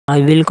I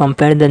will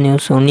compare the new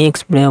Sony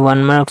Xperia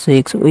 1 Mark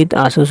 6 with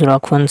Asus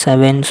ROG Phone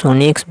 7.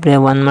 Sony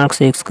Xperia 1 Mark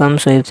 6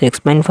 comes with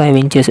 6.5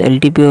 inches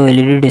LTPO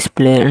LED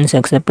display and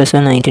success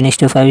ratio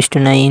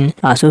 19:5:9.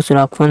 Asus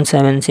ROG Phone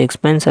 7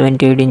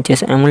 6.78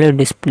 inches AMOLED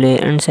display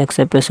and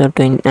success ratio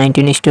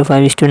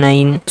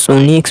 19:5:9.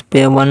 Sony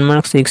Xperia 1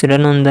 Mark 6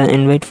 run on the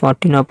Android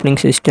 14 operating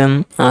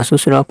system.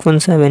 Asus ROG Phone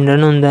 7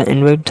 run on the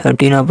Android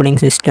 13 operating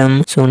system.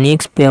 Sony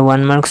Xperia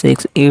 1 Mark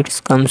 6 it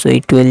comes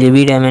with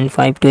 12GB RAM and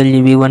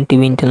 512GB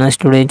 1TB internal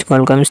storage.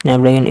 Qualcomm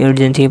Snapdragon 8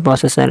 Gen 3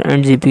 processor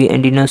and GPU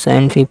Adreno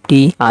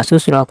 750.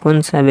 Asus ROG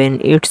Phone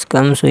 7 it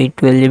comes with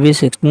 12GB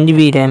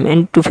 16GB RAM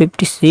and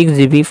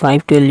 256GB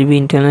 512GB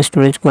internal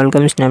storage.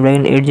 Qualcomm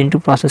Snapdragon 8 Gen 2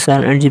 processor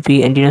and GPU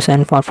Adreno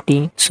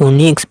 750.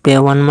 Sony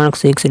Xperia 1 Mark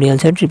 6 real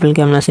set triple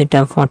camera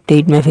setup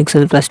 48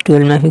 MP plus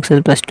 12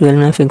 MP plus 12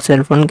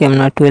 MP front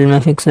camera 12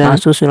 MP.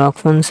 Asus ROG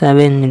Phone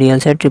 7 real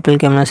set triple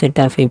camera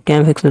setup 50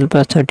 MP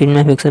plus 13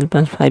 MP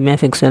plus 5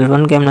 MP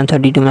front camera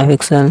 32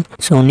 MP.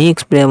 Sony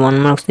Xperia 1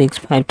 Mark 6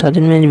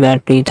 5000 mAh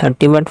battery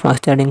 30 watt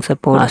fast charging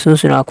support.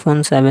 Asus ROG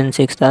Phone 7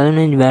 6000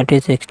 mAh battery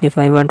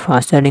 65 watt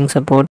fast charging support.